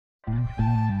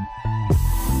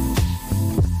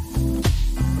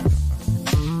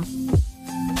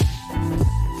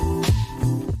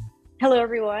Hello,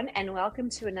 everyone, and welcome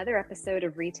to another episode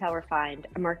of Retail Refined,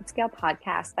 a market scale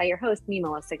podcast by your host, me,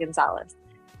 Melissa Gonzalez.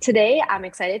 Today, I'm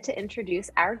excited to introduce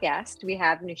our guest. We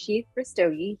have Nishith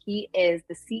Rastogi. He is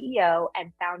the CEO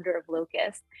and founder of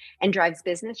Locus and drives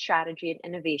business strategy and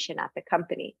innovation at the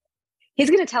company. He's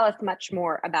going to tell us much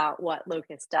more about what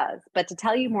Locus does, but to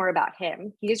tell you more about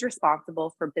him, he is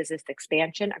responsible for business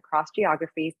expansion across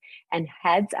geographies and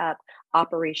heads up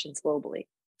operations globally.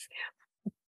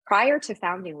 Prior to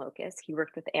founding Locus, he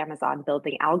worked with Amazon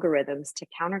building algorithms to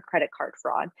counter credit card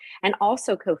fraud and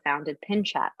also co-founded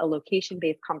PinChat, a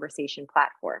location-based conversation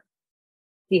platform.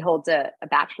 He holds a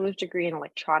bachelor's degree in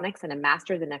electronics and a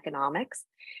master's in economics,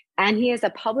 and he is a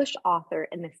published author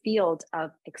in the field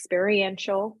of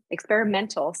experimental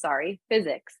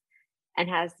physics and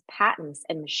has patents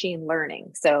in machine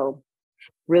learning. So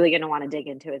really going to want to dig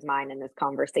into his mind in this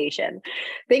conversation.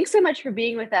 Thanks so much for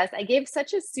being with us. I gave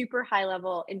such a super high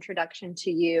level introduction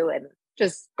to you and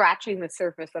just scratching the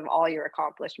surface of all your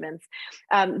accomplishments.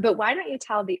 But why don't you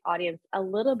tell the audience a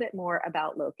little bit more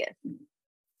about Locus?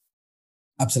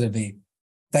 Absolutely.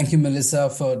 Thank you, Melissa,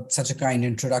 for such a kind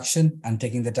introduction and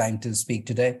taking the time to speak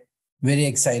today. Very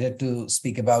excited to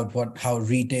speak about how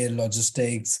retail,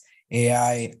 logistics,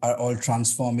 AI are all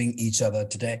transforming each other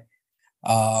today.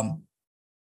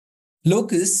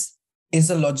 Locus is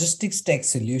a logistics tech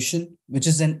solution, which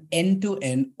is an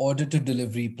end-to-end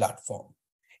order-to-delivery platform.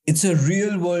 It's a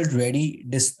real-world ready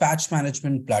dispatch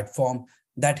management platform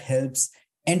that helps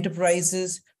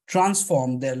enterprises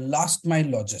transform their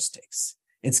last-mile logistics.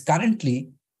 It's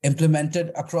currently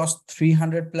implemented across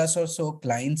 300 plus or so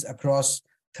clients across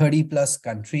 30 plus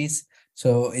countries.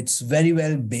 So it's very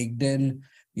well baked in,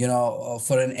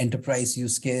 for an enterprise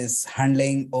use case,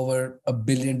 handling over 1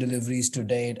 billion deliveries to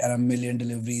date and 1 million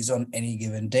deliveries on any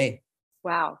given day.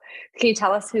 Wow. Can you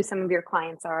tell us who some of your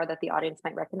clients are that the audience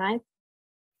might recognize?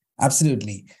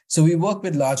 Absolutely. So we work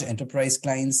with large enterprise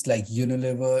clients like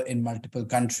Unilever in multiple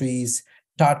countries,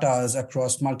 Tata's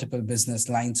across multiple business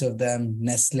lines of them,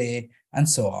 Nestle, and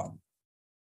so on.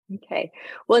 Okay.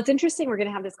 Well, it's interesting. We're going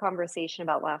to have this conversation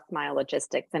about last mile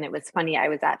logistics. And it was funny. I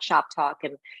was at Shop Talk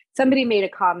and somebody made a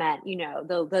comment,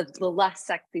 the less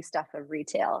sexy stuff of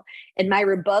retail. And my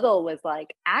rebuttal was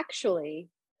like, actually,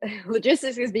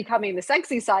 logistics is becoming the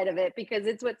sexy side of it because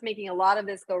it's what's making a lot of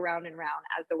this go round and round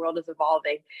as the world is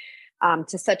evolving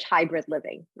to such hybrid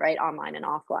living, right? Online and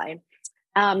offline.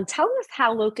 Tell us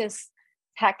how Locus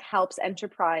Tech helps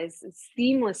enterprise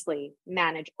seamlessly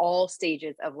manage all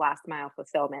stages of last mile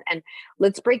fulfillment. And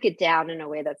let's break it down in a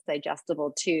way that's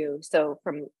digestible too. So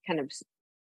from kind of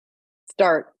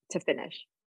start to finish.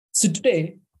 So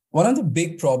today, one of the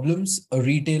big problems a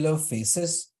retailer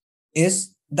faces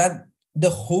is that the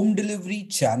home delivery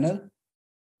channel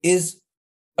is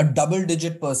a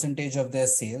double-digit percentage of their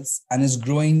sales and is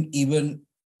growing even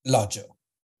larger.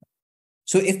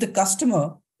 So if the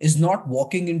customer is not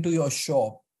walking into your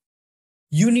shop,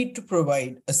 you need to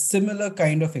provide a similar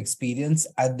kind of experience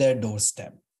at their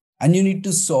doorstep. And you need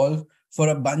to solve for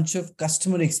a bunch of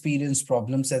customer experience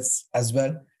problems as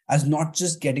well as not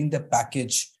just getting the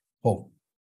package home,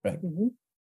 right? Mm-hmm.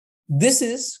 This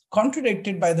is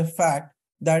contradicted by the fact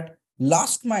that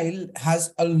last mile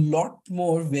has a lot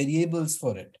more variables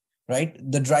for it, right?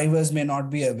 The drivers may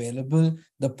not be available.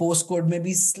 The postcode may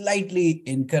be slightly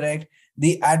incorrect.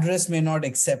 The address may not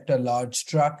accept a large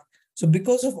truck. So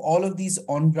because of all of these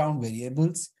on-ground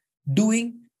variables,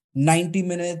 doing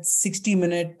 90-minute,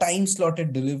 60-minute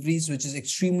time-slotted deliveries, which is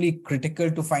extremely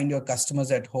critical to find your customers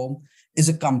at home, is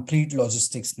a complete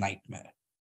logistics nightmare.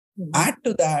 Mm-hmm. Add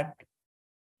to that,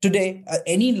 today,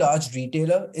 any large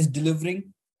retailer is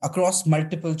delivering across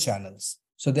multiple channels.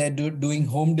 So they're doing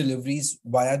home deliveries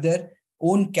via their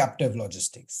own captive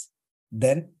logistics.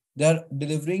 Then they're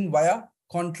delivering via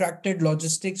contracted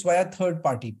logistics via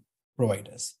third-party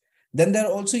providers. Then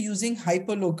they're also using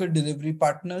hyperlocal delivery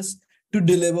partners to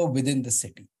deliver within the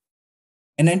city.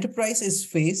 An enterprise is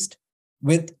faced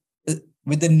with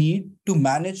the need to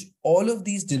manage all of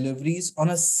these deliveries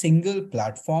on a single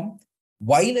platform,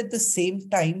 while at the same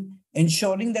time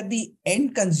ensuring that the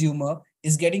end consumer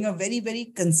is getting a very,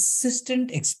 very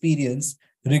consistent experience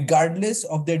regardless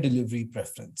of their delivery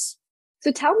preference.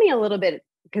 So tell me a little bit,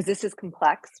 because this is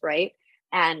complex, right?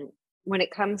 And when it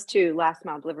comes to last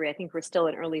mile delivery, I think we're still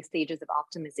in early stages of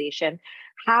optimization.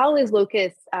 How is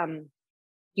Locus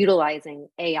utilizing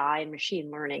AI and machine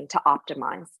learning to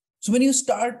optimize? So when you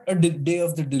start a day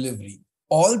of the delivery,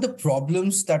 all the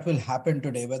problems that will happen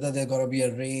today, whether they're going to be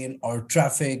a rain or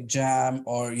traffic jam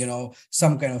or,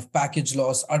 some kind of package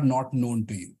loss, are not known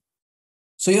to you.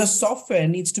 So your software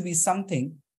needs to be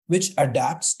something which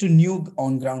adapts to new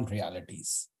on-ground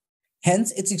realities.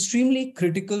 Hence, it's extremely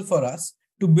critical for us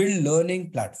to build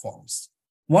learning platforms.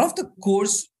 One of the core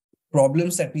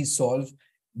problems that we solve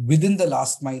within the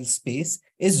last mile space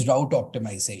is route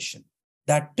optimization.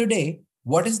 That today,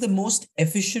 what is the most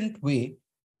efficient way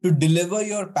to deliver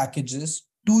your packages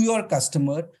to your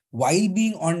customer while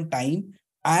being on time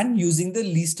and using the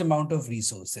least amount of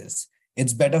resources?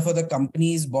 It's better for the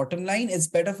company's bottom line. It's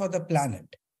better for the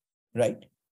planet, right?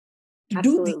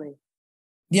 Absolutely.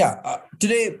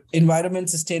 Today, environment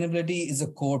sustainability is a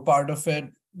core part of it,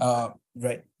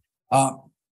 right?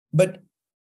 But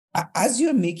as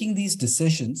you're making these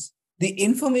decisions, the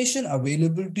information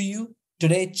available to you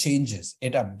today changes,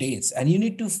 it updates, and you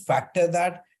need to factor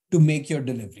that to make your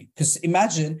delivery. Because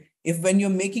imagine if when you're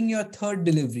making your third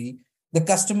delivery, the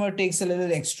customer takes a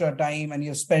little extra time and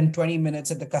you've spent 20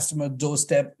 minutes at the customer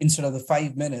doorstep instead of the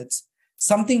 5 minutes.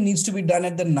 Something needs to be done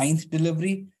at the ninth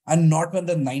delivery and not when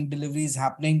the ninth delivery is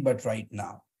happening, but right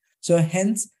now.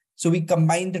 So we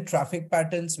combine the traffic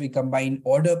patterns, we combine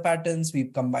order patterns, we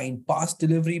combine past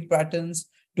delivery patterns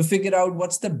to figure out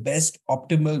what's the best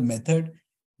optimal method,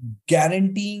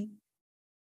 guaranteeing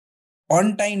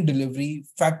on-time delivery,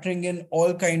 factoring in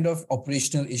all kind of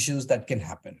operational issues that can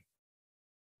happen.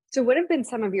 So what have been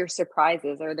some of your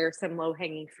surprises? Are there some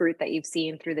low-hanging fruit that you've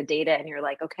seen through the data and you're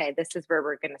like, okay, this is where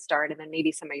we're going to start, and then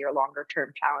maybe some of your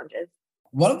longer-term challenges?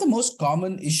 One of the most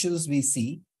common issues we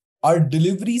see are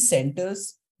delivery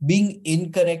centers being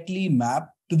incorrectly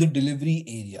mapped to the delivery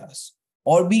areas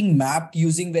or being mapped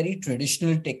using very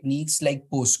traditional techniques like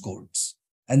postcodes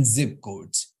and zip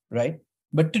codes, right?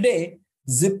 But today,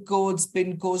 zip codes,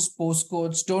 pin codes,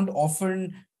 postcodes don't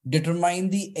often determine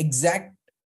the exact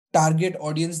target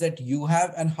audience that you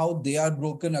have and how they are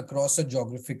broken across a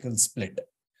geographical split.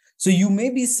 So you may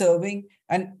be serving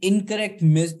an incorrect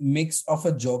mix of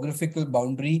a geographical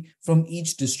boundary from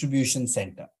each distribution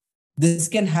center. This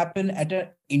can happen at an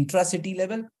intra-city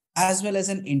level as well as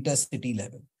an intercity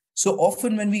level. So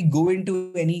often when we go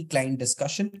into any client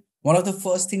discussion, one of the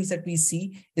first things that we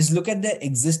see is look at the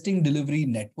existing delivery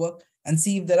network and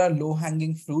see if there are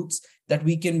low-hanging fruits that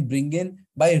we can bring in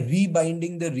by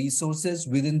rebinding the resources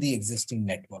within the existing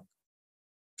network.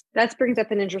 That brings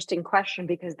up an interesting question,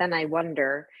 because then I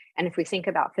wonder, and if we think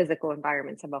about physical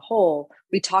environments as a whole,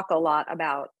 we talk a lot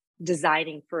about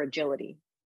designing for agility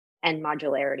and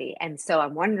modularity. And so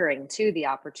I'm wondering too, the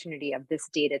opportunity of this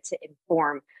data to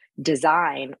inform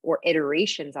design or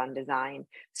iterations on design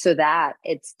so that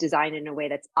it's designed in a way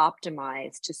that's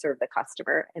optimized to serve the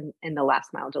customer and the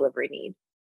last mile delivery need.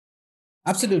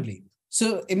 Absolutely.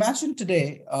 So imagine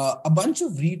today, a bunch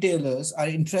of retailers are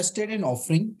interested in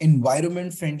offering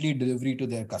environment-friendly delivery to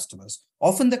their customers.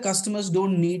 Often the customers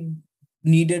don't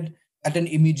need it at an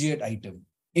immediate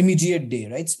day,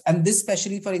 right? And this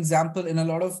especially, for example, in a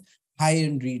lot of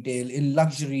high-end retail, in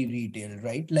luxury retail,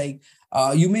 right? Like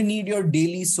you may need your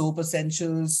daily soap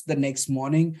essentials the next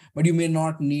morning, but you may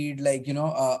not need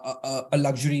a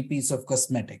luxury piece of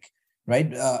cosmetic,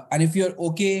 right? And if you're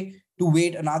okay to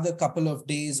wait another couple of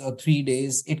days or 3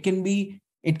 days, it can be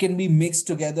mixed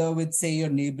together with, say, your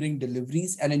neighboring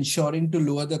deliveries and ensuring to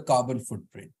lower the carbon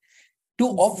footprint. To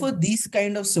offer these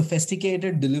kind of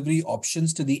sophisticated delivery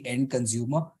options to the end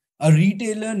consumer, a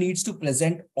retailer needs to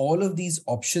present all of these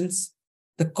options,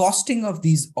 the costing of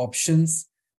these options,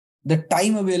 the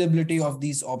time availability of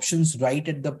these options right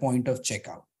at the point of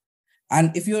checkout.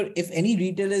 And if any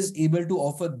retailer is able to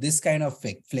offer this kind of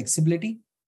flexibility,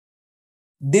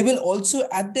 they will also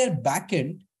at their back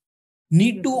end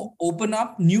need to open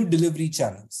up new delivery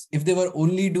channels. If they were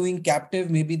only doing captive,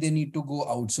 maybe they need to go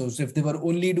outsource. If they were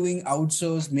only doing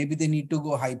outsource, maybe they need to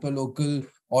go hyperlocal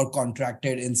or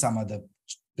contracted in some other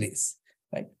place,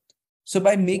 right? So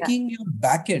by making your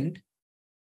backend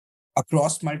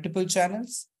across multiple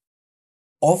channels,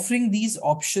 offering these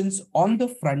options on the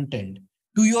front end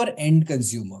to your end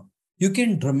consumer, you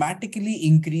can dramatically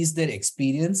increase their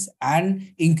experience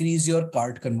and increase your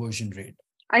cart conversion rate.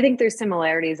 I think there's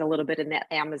similarities a little bit in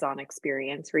the Amazon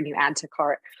experience when you add to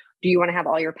cart. Do you want to have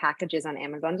all your packages on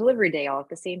Amazon delivery day all at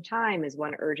the same time? Is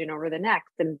one urgent over the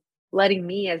next? And letting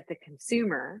me as the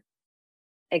consumer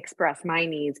express my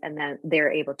needs, and then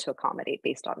they're able to accommodate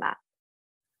based on that.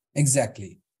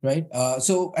 Exactly, right?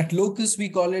 So at Locus, we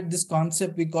call it this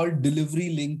concept we call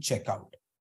delivery link checkout.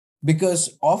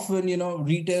 Because often,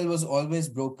 retail was always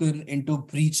broken into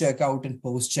pre-checkout and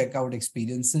post-checkout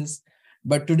experiences.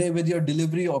 But today, with your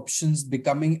delivery options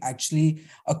becoming actually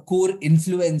a core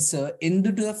influencer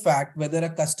into the fact whether a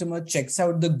customer checks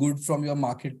out the good from your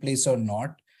marketplace or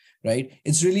not, right?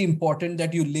 It's really important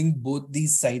that you link both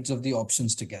these sides of the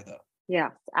options together. Yeah,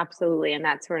 absolutely. And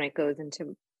that's when it goes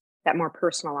into that more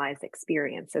personalized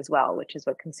experience as well, which is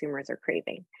what consumers are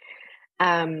craving.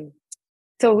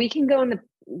 So we can go in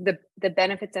the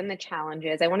benefits and the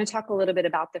challenges. I want to talk a little bit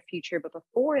about the future, but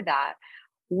before that,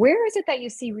 where is it that you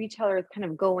see retailers kind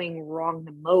of going wrong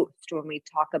the most when we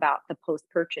talk about the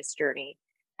post-purchase journey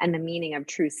and the meaning of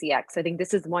true CX? I think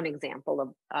this is one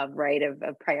example of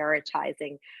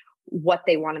prioritizing what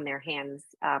they want in their hands,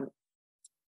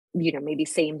 maybe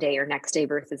same day or next day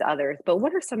versus others. But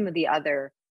what are some of the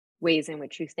other ways in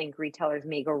which you think retailers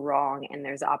may go wrong and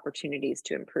there's opportunities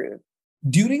to improve?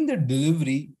 During the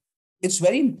delivery, it's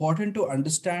very important to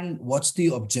understand what's the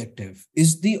objective.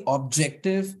 Is the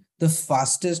objective the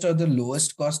fastest or the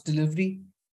lowest cost delivery?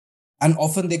 And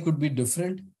often they could be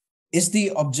different. Is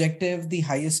the objective the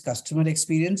highest customer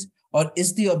experience, or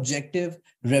is the objective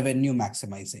revenue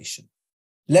maximization?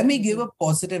 Let me give a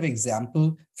positive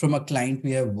example from a client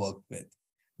we have worked with.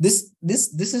 This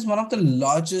is one of the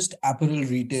largest apparel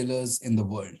retailers in the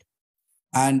world.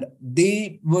 And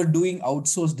they were doing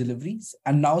outsourced deliveries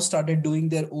and now started doing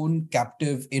their own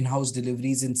captive in-house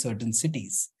deliveries in certain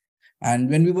cities. And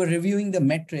when we were reviewing the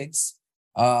metrics,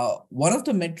 one of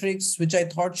the metrics which I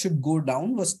thought should go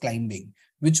down was climbing,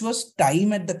 which was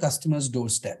time at the customer's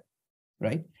doorstep,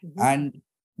 right? Mm-hmm. And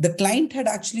the client had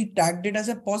actually tagged it as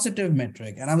a positive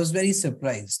metric, and I was very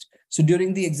surprised. So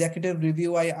during the executive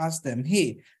review, I asked them,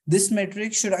 hey, this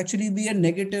metric should actually be a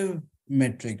negative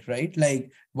metric, right?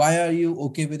 Like, why are you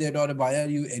okay with it, or why are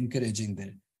you encouraging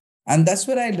it? And that's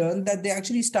where I learned that they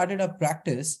actually started a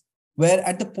practice where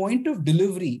at the point of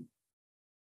delivery,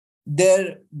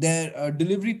 their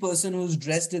delivery person who's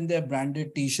dressed in their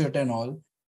branded t-shirt and all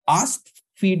asked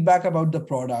feedback about the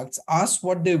products, asked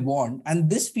what they want. And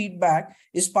this feedback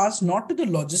is passed not to the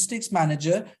logistics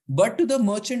manager, but to the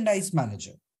merchandise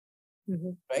manager,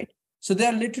 right? So they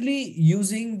are literally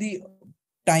using the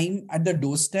time at the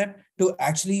doorstep to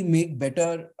actually make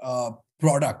better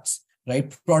products,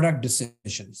 right? Product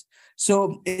decisions.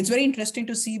 So it's very interesting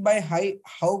to see by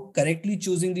how correctly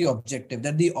choosing the objective,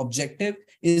 that the objective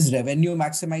is revenue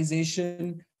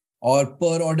maximization or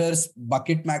per orders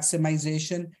bucket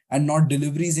maximization and not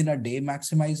deliveries in a day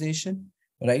maximization,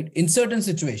 right? In certain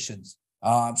situations.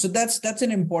 So that's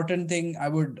an important thing I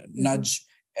would nudge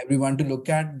everyone to look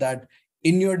at, that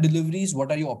in your deliveries,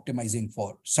 what are you optimizing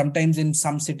for? Sometimes in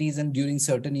some cities and during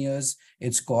certain years,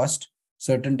 it's cost.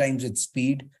 Certain times it's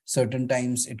speed. Certain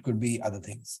times it could be other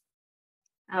things.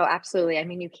 Oh, absolutely. I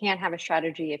mean, you can't have a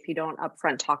strategy if you don't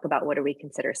upfront talk about what do we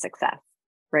consider success,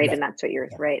 right? And that's what you're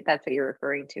right. That's what you're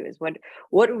referring to, is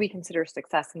what do we consider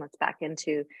success, and let's back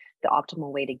into the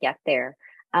optimal way to get there.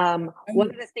 One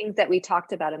of the things that we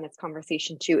talked about in this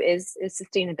conversation too is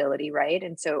sustainability, right?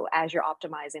 And so as you're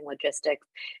optimizing logistics,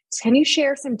 can you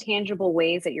share some tangible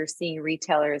ways that you're seeing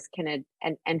retailers can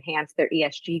enhance their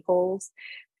ESG goals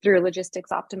through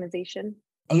logistics optimization?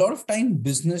 A lot of time,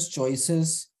 business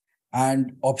choices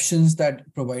and options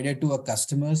that provided to our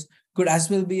customers could as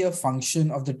well be a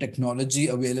function of the technology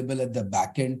available at the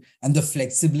back end and the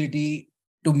flexibility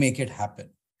to make it happen,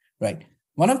 right?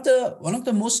 One of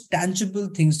the most tangible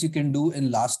things you can do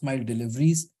in last mile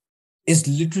deliveries is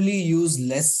literally use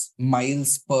less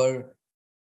miles per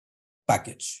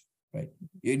package, right?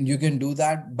 And you can do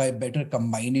that by better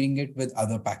combining it with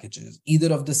other packages,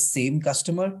 either of the same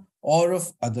customer or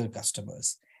of other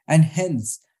customers, and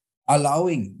hence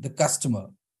allowing the customer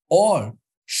or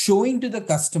showing to the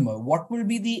customer what will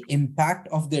be the impact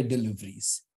of their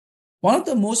deliveries. One of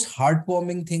the most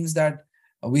heartwarming things that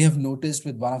we have noticed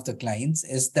with one of the clients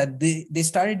is that they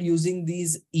started using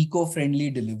these eco-friendly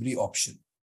delivery option,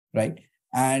 right?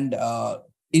 And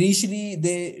initially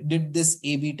they did this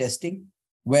A/B testing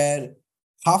where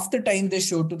half the time they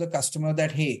showed to the customer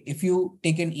that, hey, if you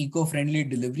take an eco-friendly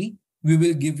delivery, we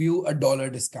will give you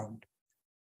 $1 discount.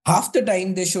 Half the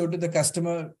time they showed to the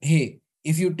customer, hey,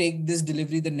 if you take this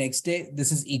delivery the next day,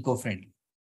 this is eco-friendly.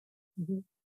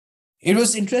 It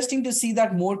was interesting to see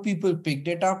that more people picked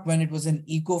it up when it was an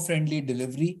eco-friendly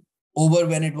delivery over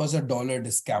when it was $1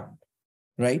 discount,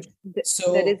 right?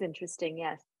 So that is interesting,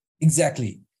 yes.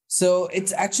 Exactly. So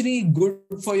it's actually good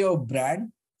for your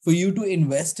brand for you to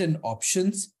invest in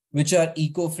options which are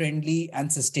eco-friendly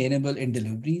and sustainable in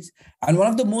deliveries. And one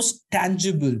of the most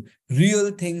tangible,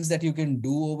 real things that you can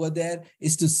do over there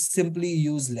is to simply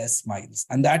use less miles.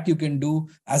 And that you can do,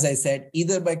 as I said,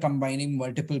 either by combining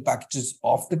multiple packages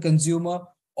of the consumer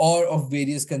or of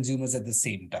various consumers at the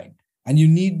same time. And you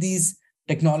need these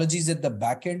technologies at the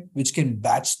back end, which can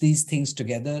batch these things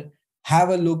together. Have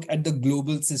a look at the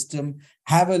global system,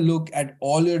 have a look at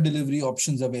all your delivery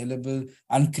options available,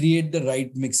 and create the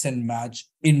right mix and match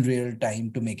in real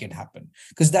time to make it happen.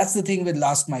 Because that's the thing with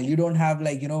last mile. You don't have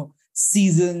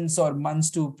seasons or months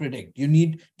to predict. You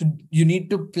need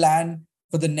to plan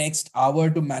for the next hour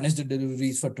to manage the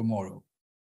deliveries for tomorrow.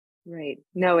 Right.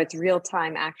 No, it's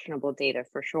real-time actionable data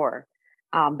for sure.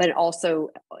 But also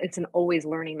it's an always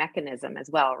learning mechanism as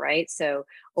well, right? So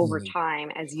over Absolutely.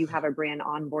 time, as you have a brand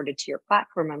onboarded to your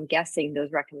platform, I'm guessing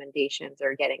those recommendations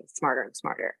are getting smarter and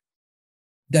smarter.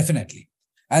 Definitely.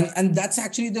 And that's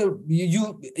actually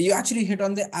you actually hit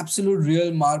on the absolute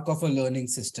real mark of a learning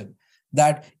system.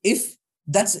 That if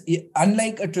that's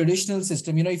unlike a traditional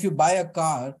system, if you buy a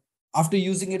car, after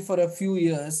using it for a few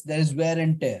years, there is wear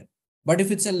and tear. But if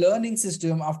it's a learning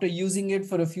system, after using it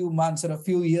for a few months or a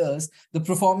few years, the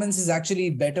performance is actually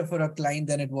better for a client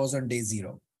than it was on day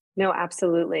zero. No,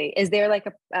 absolutely. Is there like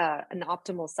an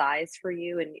optimal size for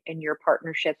you in your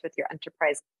partnerships with your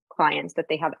enterprise clients that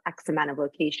they have X amount of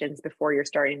locations before you're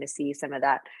starting to see some of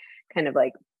that kind of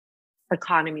like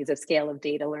economies of scale of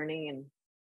data learning? And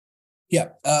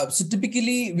Yeah. So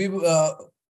typically,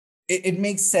 it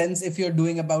makes sense if you're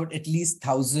doing about at least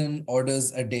 1,000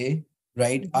 orders a day,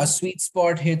 right? Our sweet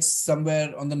spot hits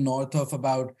somewhere on the north of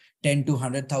about 10 to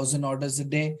 100,000 orders a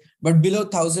day. But below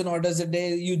 1,000 orders a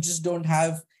day, you just don't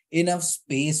have enough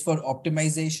space for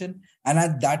optimization. And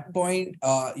at that point,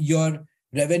 your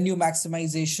revenue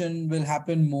maximization will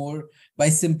happen more by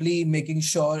simply making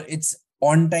sure it's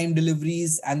on-time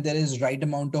deliveries and there is right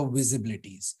amount of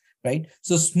visibilities, right?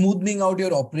 So smoothing out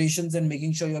your operations and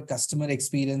making sure your customer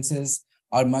experiences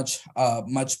are much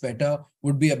better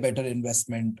would be a better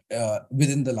investment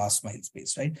within the last mile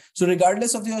space, right? So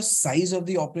regardless of your size of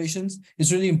the operations,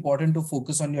 it's really important to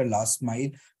focus on your last mile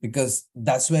because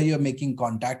that's where you're making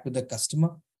contact with the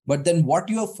customer. But then what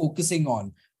you're focusing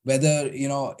on, whether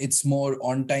it's more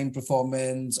on-time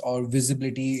performance or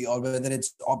visibility or whether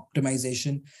it's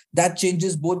optimization, that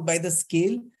changes both by the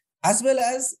scale as well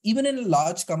as even in a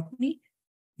large company,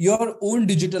 your own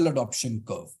digital adoption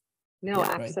curve. no,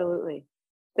 Right. absolutely.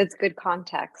 That's good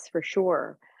context for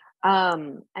sure.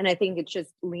 And I think it's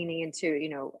just leaning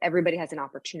into, everybody has an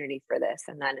opportunity for this,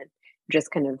 and then it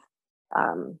just kind of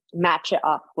match it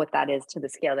up what that is to the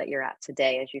scale that you're at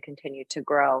today as you continue to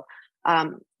grow.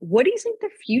 What do you think the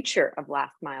future of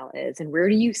last mile is, and where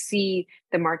do you see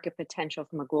the market potential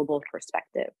from a global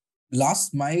perspective?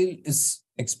 Last mile is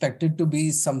expected to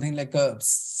be something like a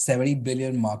 70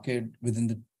 billion market within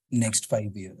the next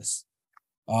 5 years.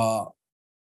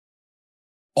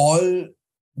 All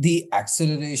the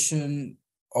acceleration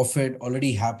of it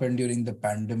already happened during the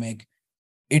pandemic.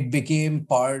 It became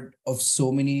part of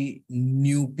so many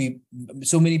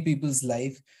people's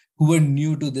life who were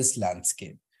new to this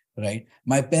landscape, right?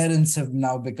 My parents have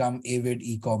now become avid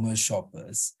e-commerce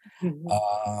shoppers.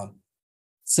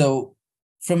 So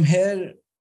from here,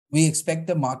 we expect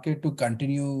the market to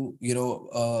continue. We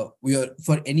are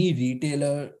for any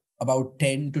retailer about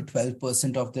 10 to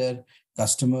 12% of their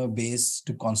customer base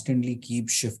to constantly keep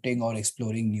shifting or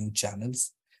exploring new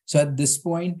channels. So at this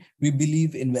point, we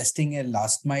believe investing in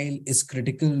last mile is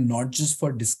critical, not just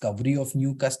for discovery of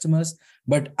new customers,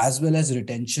 but as well as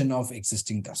retention of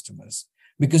existing customers,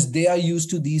 because they are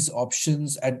used to these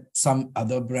options at some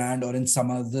other brand or in some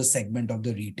other segment of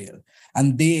the retail,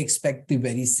 and they expect the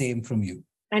very same from you.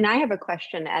 And I have a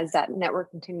question as that network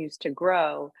continues to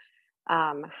grow.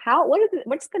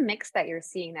 What's the mix that you're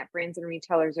seeing that brands and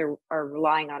retailers are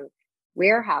relying on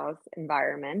warehouse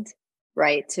environment,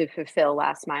 right, to fulfill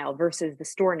last mile versus the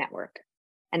store network?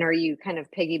 And are you kind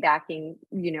of piggybacking,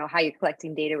 how you're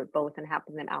collecting data with both and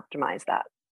helping them optimize that?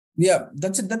 Yeah,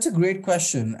 that's a great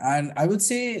question. And I would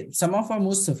say some of our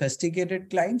most sophisticated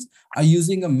clients are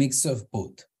using a mix of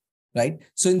both, right?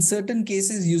 So in certain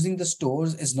cases, using the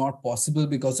stores is not possible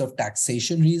because of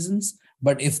taxation reasons.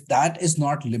 But if that is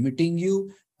not limiting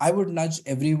you, I would nudge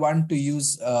everyone to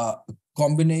use a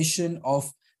combination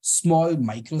of small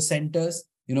micro centers,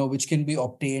 which can be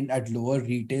obtained at lower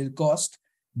retail cost,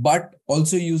 but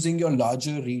also using your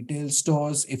larger retail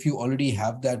stores if you already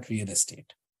have that real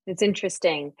estate. It's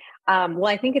interesting. Well,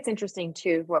 I think it's interesting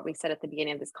too, what we said at the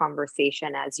beginning of this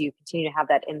conversation, as you continue to have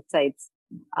that insights,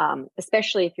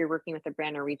 especially if you're working with a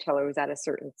brand or retailer who's at a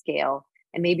certain scale,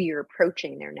 and maybe you're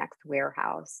approaching their next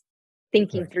warehouse,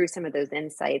 thinking through some of those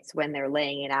insights when they're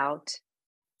laying it out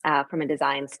from a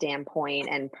design standpoint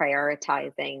and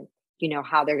prioritizing,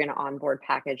 how they're going to onboard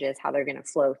packages, how they're going to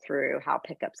flow through, how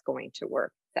pickup's going to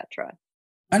work, etc.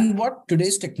 And what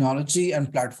today's technology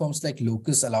and platforms like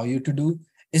Locus allow you to do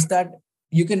is that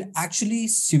you can actually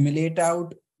simulate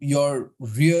out your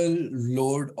real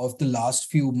load of the last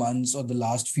few months or the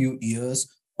last few years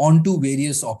onto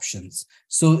various options.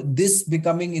 So this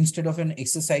becoming, instead of an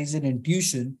exercise in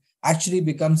intuition, actually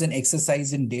becomes an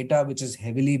exercise in data, which is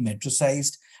heavily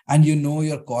metricized, and you know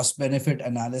your cost benefit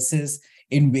analysis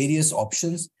in various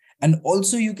options. And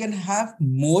also you can have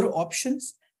more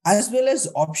options as well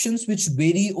as options which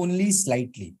vary only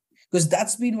slightly. Because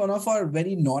that's been one of our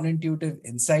very non-intuitive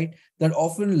insight, that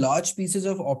often large pieces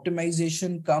of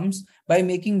optimization comes by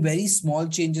making very small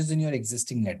changes in your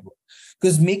existing network.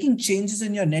 Because making changes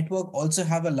in your network also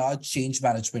have a large change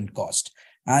management cost.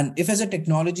 And if as a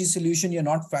technology solution, you're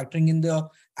not factoring in the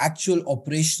actual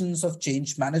operations of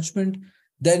change management,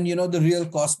 then the real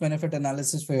cost benefit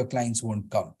analysis for your clients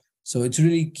won't come. So it's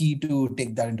really key to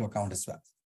take that into account as well.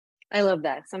 I love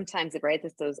that. Sometimes, right,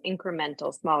 it's those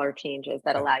incremental, smaller changes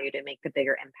that allow you to make the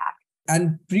bigger impact.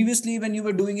 And previously, when you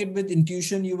were doing it with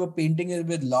intuition, you were painting it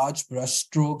with large brush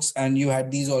strokes, and you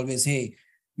had these always, hey,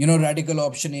 radical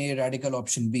option A, radical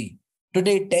option B.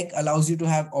 Today, tech allows you to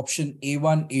have option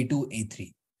A1, A2,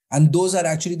 A3. And those are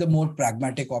actually the more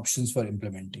pragmatic options for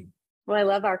implementing. Well, I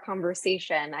love our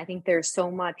conversation. I think there's so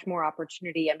much more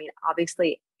opportunity. I mean,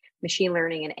 obviously, machine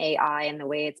learning and AI and the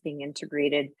way it's being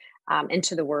integrated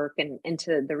into the work and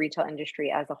into the retail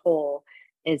industry as a whole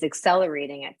is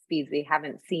accelerating at speeds we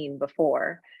haven't seen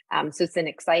before. So it's an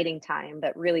exciting time,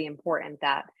 but really important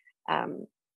that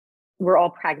we're all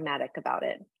pragmatic about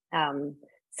it.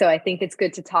 So I think it's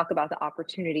good to talk about the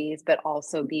opportunities, but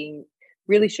also being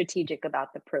really strategic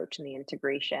about the approach and the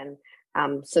integration,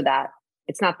 so that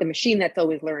it's not the machine that's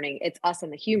always learning, it's us on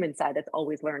the human side that's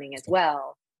always learning as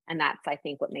well. And that's, I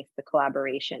think, what makes the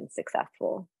collaboration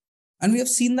successful. And we have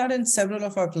seen that in several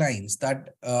of our clients,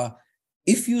 that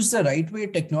if used the right way,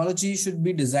 technology should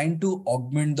be designed to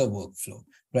augment the workflow,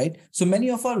 right? So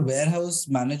many of our warehouse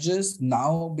managers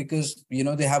now, because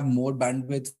they have more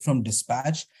bandwidth from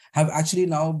dispatch, have actually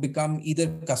now become either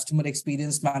customer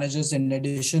experience managers in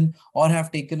addition, or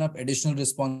have taken up additional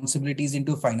responsibilities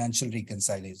into financial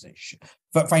reconciliation.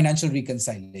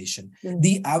 Mm-hmm.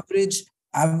 The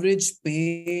average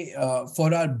pay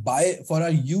for our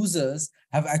users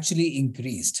have actually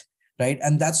increased, right?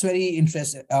 And that's very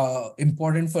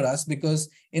important for us, because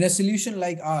in a solution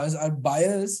like ours, our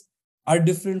buyers are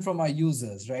different from our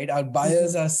users, right? Our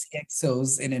buyers are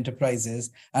CXOs in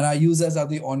enterprises, and our users are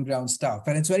the on-ground staff.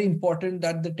 And it's very important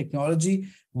that the technology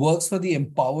works for the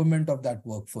empowerment of that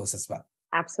workforce as well.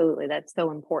 Absolutely. That's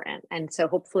so important. And so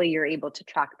hopefully you're able to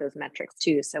track those metrics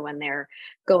too. So when they're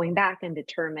going back and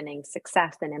determining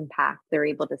success and impact, they're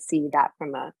able to see that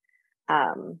from a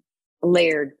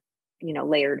layered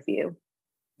view.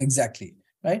 Exactly.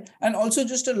 Right. And also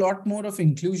just a lot more of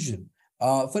inclusion.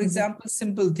 For example,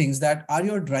 simple things that are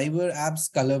your driver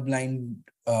apps colorblind,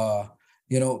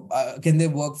 can they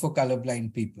work for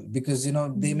colorblind people? Because,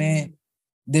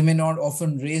 they may not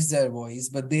often raise their voice,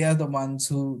 but they are the ones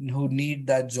who need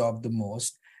that job the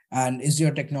most. And is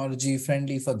your technology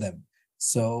friendly for them?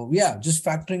 So yeah, just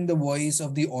factoring the voice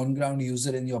of the on-ground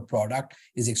user in your product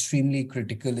is extremely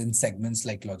critical in segments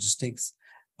like logistics.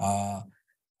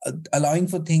 Allowing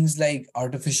for things like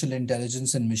artificial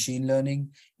intelligence and machine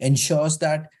learning ensures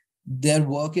that their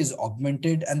work is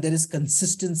augmented and there is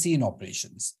consistency in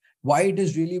operations. Why it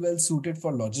is really well suited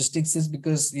for logistics is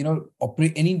because,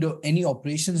 any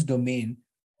operations domain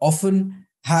often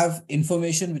have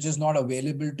information which is not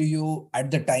available to you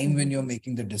at the time when you're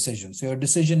making the decision. So your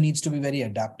decision needs to be very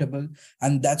adaptable.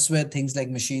 And that's where things like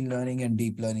machine learning and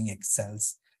deep learning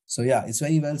excels. So yeah, it's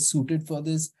very well suited for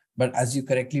this. But as you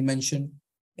correctly mentioned,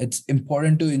 it's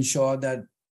important to ensure that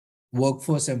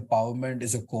workforce empowerment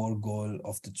is a core goal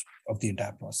of the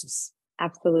entire process.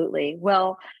 Absolutely.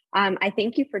 Well, I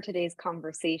thank you for today's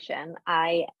conversation.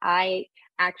 I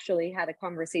actually had a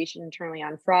conversation internally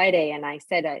on Friday, and I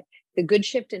said the good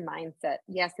shift in mindset.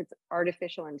 Yes, it's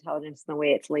artificial intelligence in the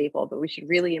way it's labeled, but we should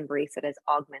really embrace it as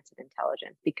augmented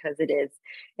intelligence, because it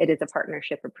is a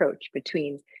partnership approach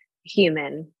between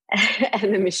human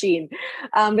and the machine.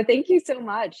 But thank you so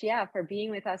much, for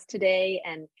being with us today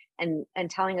and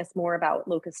telling us more about what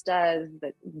Locus does,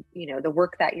 the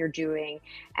work that you're doing,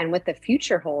 and what the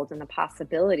future holds and the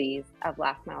possibilities of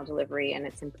last mile delivery and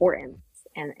its importance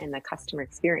and the customer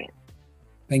experience.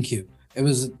 Thank you.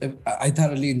 I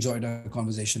thoroughly enjoyed our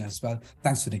conversation as well.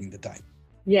 Thanks for taking the time.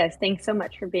 Yes, thanks so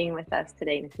much for being with us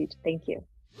today, Nishith. Thank you.